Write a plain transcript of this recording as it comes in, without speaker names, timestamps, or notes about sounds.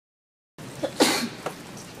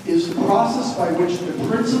is the process by which the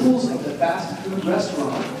principles of the fast food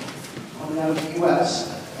restaurant coming out of the US,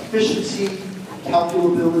 efficiency,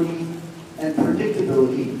 calculability, and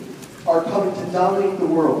predictability, are coming to dominate the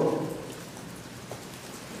world.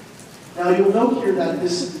 Now you'll note here that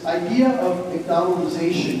this idea of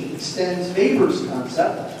McDonaldization extends Weber's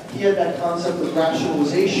concept. He had that concept of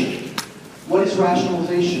rationalization. What is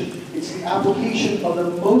rationalization? It's the application of the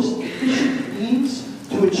most efficient means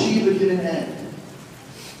to achieve a given end.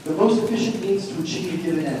 The most efficient means to achieve a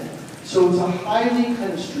given end. So it's a highly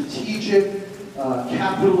kind of strategic,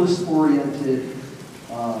 capitalist-oriented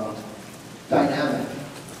dynamic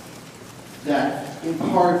that in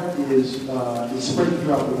part is spreading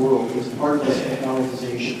throughout the world as part of this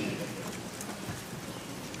McDonaldization.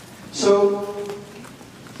 So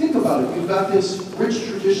think about it. You've got this rich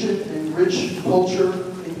tradition and rich culture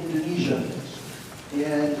in Indonesia.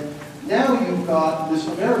 And now you've got this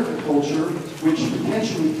American culture which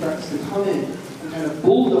potentially threatens to come in and kind of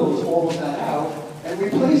bulldoze all of that out and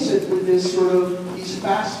replace it with this sort of these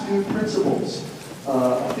fast food principles,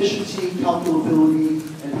 efficiency, calculability,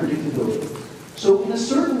 and predictability. So in a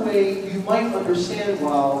certain way, you might understand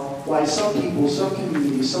why some people, some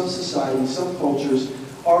communities, some societies, some cultures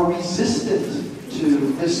are resistant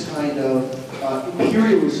to this kind of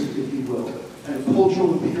imperialism, if you will, kind of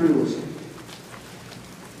cultural imperialism.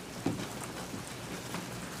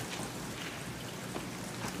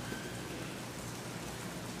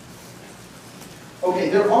 Okay,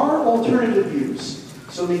 there are alternative views.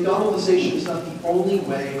 So McDonaldization is not the only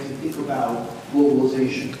way to think about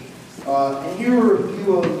globalization. And here are a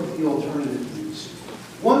few of the alternative views.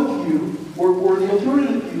 One view, or the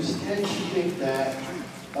alternative views tend to think that,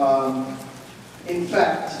 in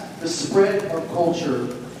fact, the spread of culture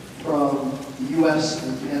from the US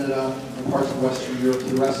and Canada and parts of Western Europe to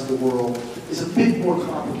the rest of the world is a bit more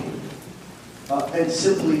complicated than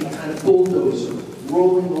simply a kind of bulldozer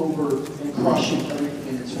rolling over and crushing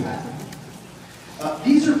everything in its path.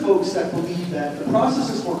 These are folks that believe that the process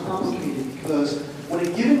is more complicated because when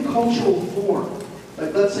a given cultural form,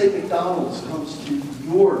 like let's say McDonald's comes to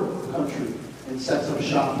your country and sets up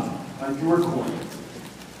shop on your corner,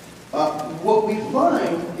 what we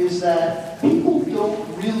find is that people don't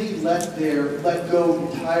really let go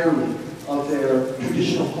entirely of their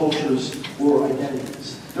traditional cultures or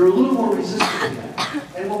identities. They're a little more resistant to that.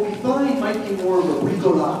 And what we find might be more of a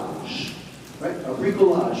bricolage, right? A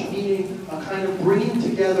bricolage, meaning a kind of bringing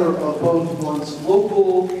together of both one's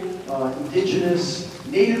local, indigenous,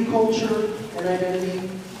 native culture and identity,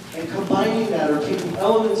 and combining that, or taking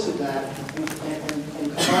elements of that,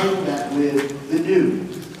 and combining that with the new,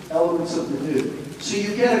 elements of the new. So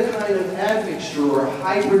you get a kind of admixture or a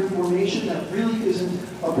hybrid formation that really isn't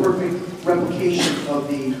a perfect replication of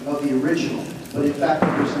the original, but in fact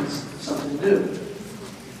represents something new.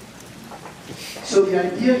 So the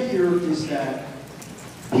idea here is that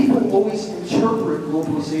people always interpret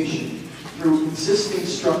globalization through existing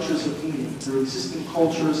structures of meaning, through existing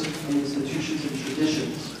cultures and institutions and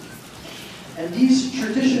traditions. And these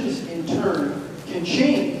traditions, in turn, can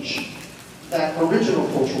change that original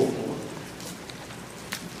cultural form.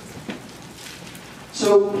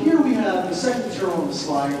 So here we have the second term on the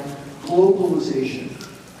slide, globalization.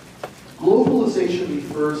 Globalization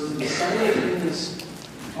refers to the simultaneous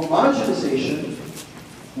homogenization,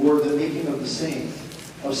 or the making of the same,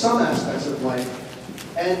 of some aspects of life,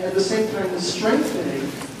 and at the same time the strengthening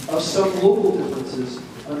of some local differences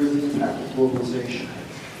under the impact of globalization.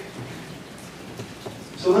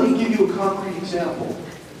 So let me give you a concrete example.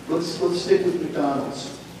 Let's stick with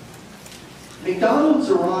McDonald's. McDonald's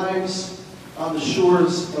arrives on the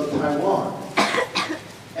shores of Taiwan.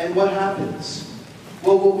 And what happens?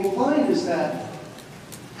 Well, what we find is that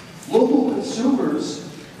local consumers,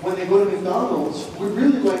 when they go to McDonald's, would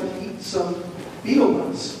really like to eat some beetle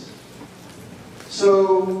nuts.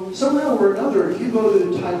 So somehow or another, if you go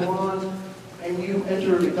to Taiwan and you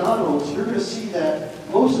enter McDonald's, you're going to see that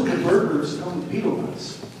most of the burgers come with beetle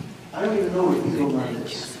nuts. I don't even know what a beetle nut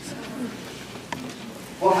is.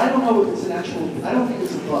 Well, I don't know if it's an actual, I don't think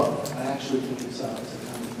it's a bug. I actually think it's a kind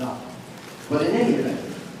of nut. But in any event,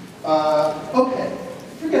 okay,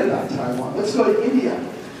 forget about Taiwan. Let's go to India.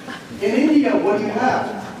 In India, what do you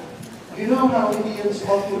have? You know how Indians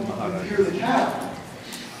often revere the cow.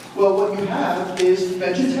 Well, what you have is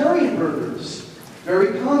vegetarian burgers.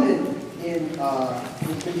 Very common in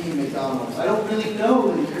Indian McDonald's. I don't really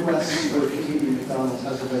know that the US or Canadian McDonald's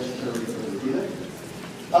has a vegetarian burger, do they?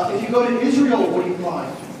 If you go to Israel, what do you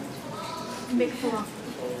find? Mitzvah.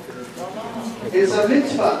 It's a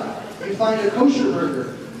mitzvah. You find a kosher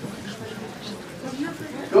burger.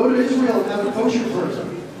 Go to Israel and have a kosher burger.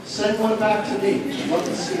 Send one back to me. I'd love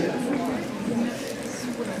to see it.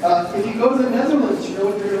 If you go to the Netherlands, you know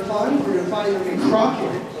what you're going to find? You're going to find the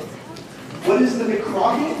McCrocket. What is the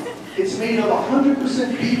McCrocket? It's made of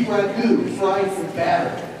 100% beef ragu fried in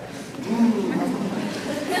batter.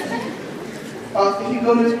 If you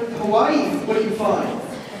go to Hawaii, what do you find?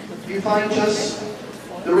 Do you find just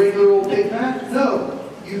the regular old Big Mac? No.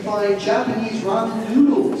 You find Japanese ramen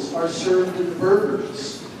noodles are served in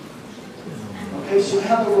burgers. Okay, so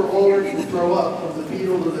now that we're all ready to throw up from the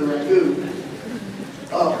beetle to the ragu,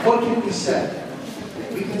 what can we say?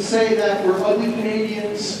 We can say that we're ugly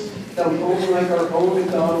Canadians, that we only like our own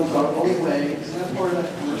McDonald's, our own way. Isn't that part of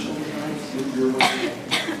that commercial behind your way?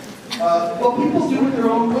 Well, people do it their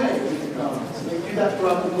own way with McDonald's. They do that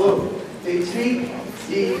throughout the globe. They take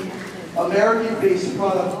the American-based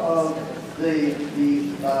product of the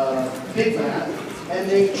Big Mac and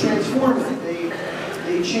they transform it.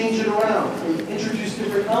 They change it around. They introduce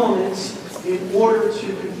different elements in order to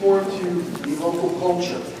conform to the local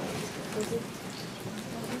culture.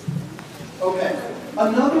 Okay,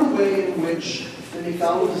 another way in which the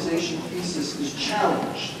McDonaldization thesis is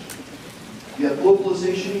challenged. You have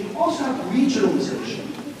globalization, you also have regionalization.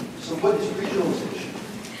 So what is regionalization?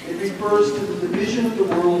 It refers to the division of the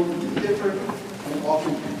world into different and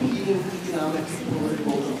often competing economic,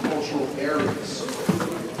 political, and cultural areas.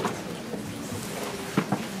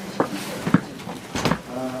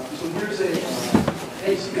 So here's a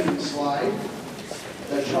Thanksgiving slide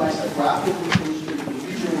that tries to graphically illustrate the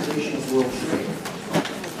regionalization of world trade.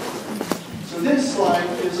 So this slide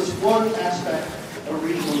is just one aspect of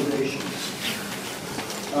regionalization.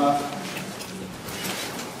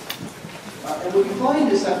 And what you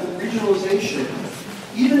find is that with regionalization,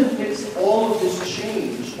 even amidst all of this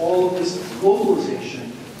change, all of this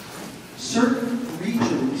globalization, certain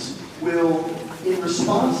regions will, in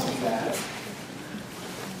response to that,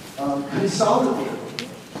 consolidate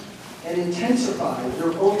and intensify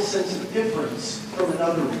their own sense of difference from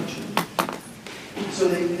another region. So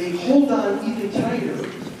they hold on even tighter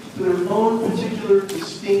to their own particular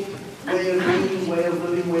distinct way of being, way of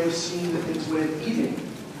living, way of seeing the things, way of eating.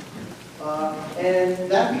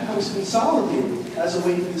 And that becomes consolidated as a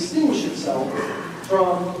way to distinguish itself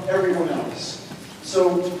from everyone else.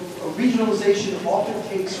 So regionalization often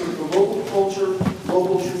takes sort of the local culture,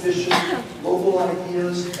 local tradition, local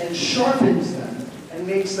ideas, and sharpens them and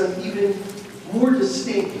makes them even more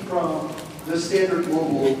distinct from the standard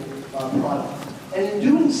global product. And in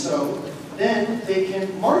doing so, then they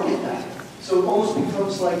can market that. So it almost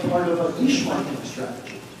becomes like part of a niche marketing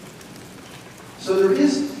strategy. So there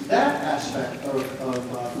is that aspect of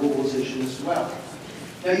globalization as well.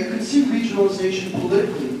 Now you can see regionalization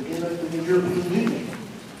politically in the European Union.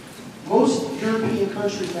 Most European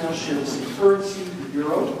countries now share the same currency, the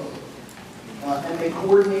euro, and they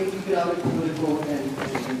coordinate economic, political,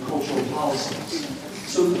 and cultural policies.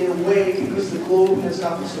 So in a way, because the globe has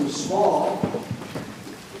gotten so small,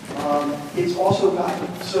 it's also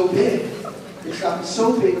gotten so big. It's gotten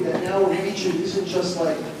so big that now a region isn't just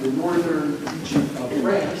like the northern region of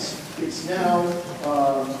France. It's now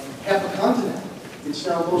half a continent. It's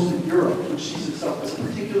now most of Europe, which sees itself as a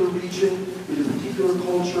particular region with a particular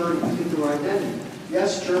culture and a particular identity.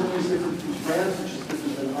 Yes, Germany is different from France, which is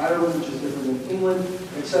different than Ireland, which is different than England,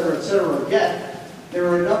 et cetera, et cetera. Yet, there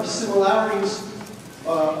are enough similarities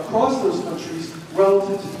across those countries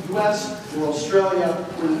relative to the US, or Australia,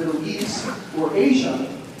 or the Middle East, or Asia,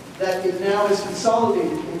 that it now is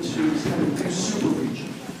consolidated into this kind of new super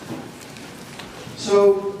region.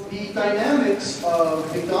 So the dynamics of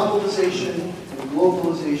McDonaldization and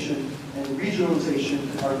globalization and regionalization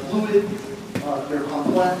are fluid, they're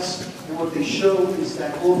complex, and what they show is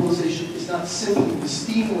that globalization is not simply the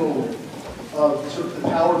steamroller of sort of the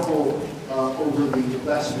powerful over the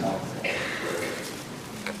less powerful.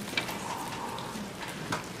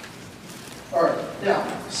 All right, now,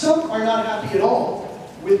 some are not happy at all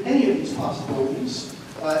with any of these possibilities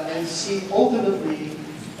and see ultimately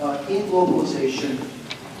in globalization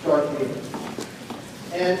Darth Vader.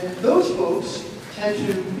 And those folks tend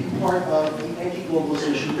to be part of the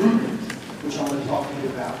anti-globalization movement, which I'm going to talk to you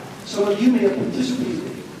about. Some of you may have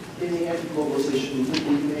participated in the anti-globalization movement,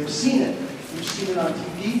 or you may have seen it. You've seen it on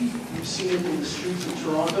TV, you've seen it in the streets of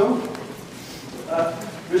Toronto.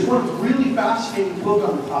 There's one really fascinating book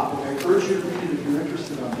on the topic. I urge you to read it if you're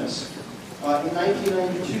interested on this. In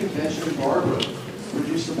 1992, Benjamin Barber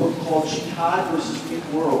produced a book called Jihad versus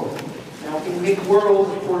McWorld. Now, in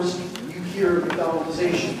McWorld, of course, you hear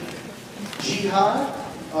McDonaldization. Jihad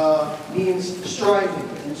means striving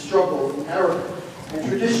and struggle in Arabic. And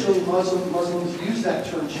traditionally, Muslims use that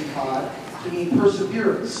term jihad to mean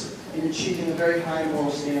perseverance in achieving a very high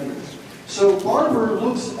moral standard. So Barber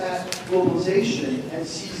looks at globalization and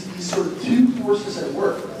sees these sort of two forces at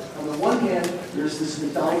work. On the one hand, there's this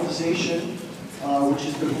methodization, which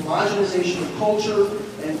is the homogenization of culture,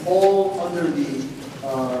 and all under the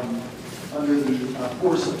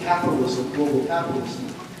force of capitalism, global capitalism,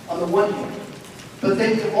 on the one hand. But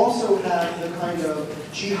then you also have the kind of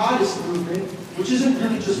jihadist movement, which isn't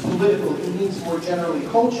really just political, it means more generally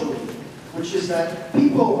culturally, which is that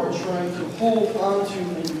people are trying to hold on to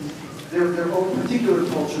their own particular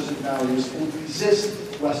cultures and values and resist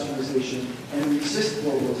Westernization and resist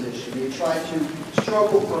globalization. They try to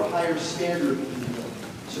struggle for a higher standard, if you will.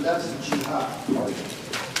 So that's the jihad part.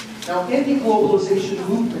 Now, anti-globalization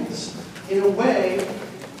movements, in a way,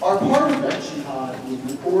 are part of that jihad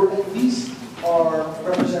movement, or at least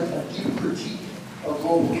represent a deep critique of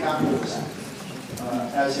global capitalism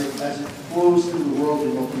as it flows through the world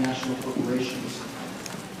in multinational corporations.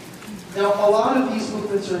 Now, a lot of these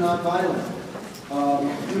movements are nonviolent.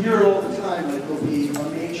 You hear it all the time, like there'll be a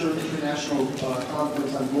major international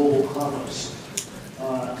conference on global commerce.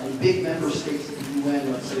 And big member states of the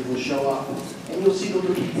UN, let's say, will show up. And you'll see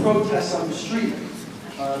there'll be protests on the street.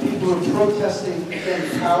 People are protesting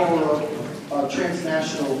against the power of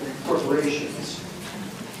transnational corporations.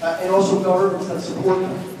 And also governments that support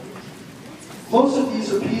them. Most of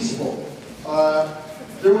these are peaceful.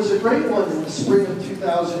 There was a great one in the spring of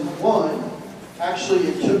 2001. Actually,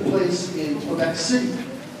 it took place in Quebec City.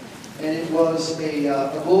 And it was a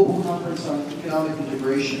global conference on economic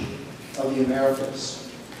integration of the Americas.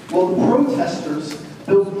 Well, the protesters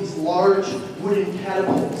built these large wooden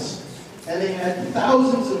catapults. And they had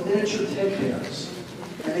thousands of miniature teddy bears.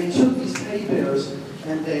 And they took these teddy bears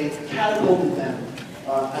and they catapulted them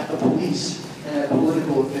at the police and at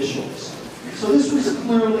political officials. So this was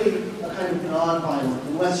clearly a kind of non-violent,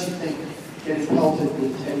 unless you think getting pelted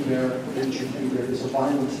with a teddy bear, a miniature teddy bear, is a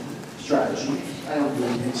violent strategy. I don't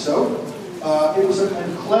really think so. It was a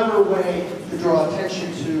kind of clever way to draw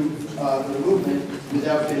attention to the movement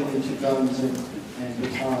without getting into guns and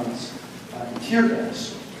batons and tear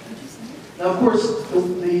gas. Now, of course,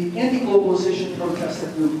 the anti-globalization protests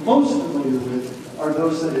that we're most familiar with are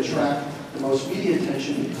those that attract the most media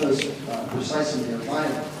attention because precisely they're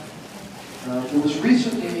violent. There was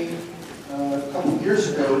recently, a couple of years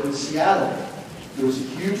ago in Seattle, there was a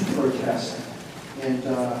huge protest, and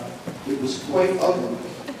it was quite ugly.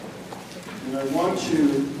 And I want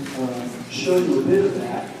to show you a bit of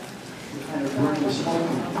that to kind of bring this home.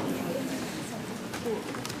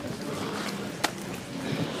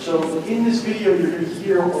 So in this video, you're going to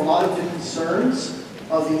hear a lot of the concerns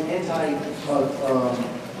of the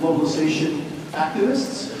anti-globalization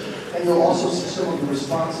activists, and you'll also see some of the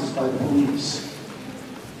responses by the police.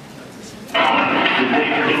 The day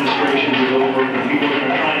for demonstrations is over, and people are going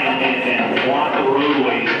to try and block the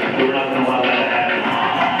roadways. We're not going to allow that to happen.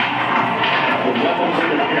 The weapons that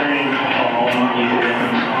they're carrying are all non-lethal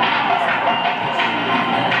weapons.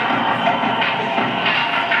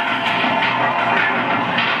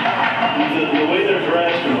 The way they're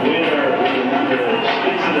dressed and the way the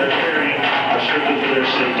sticks that they're carrying are strictly for their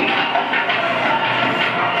safety.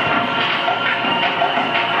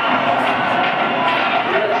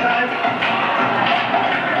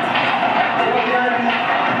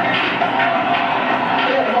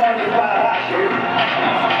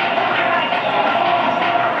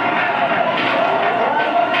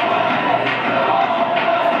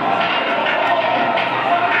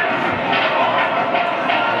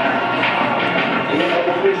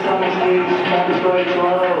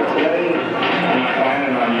 Today, I'm not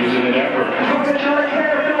planning on using it ever. Fucking trying to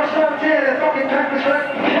care if you're stuck here, they're fucking practice for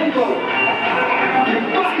people. You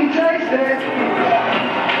fucking taste it.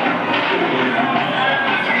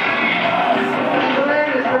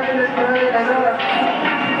 It's great, I know it.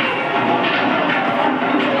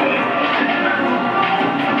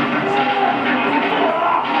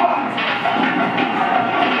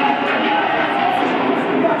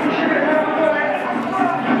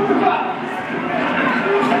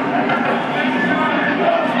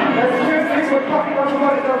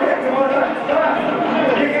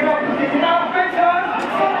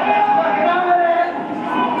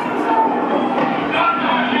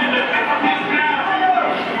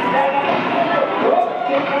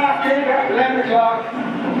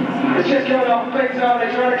 It's just going off the big zone,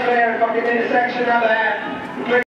 they try to clear a fucking intersection of that.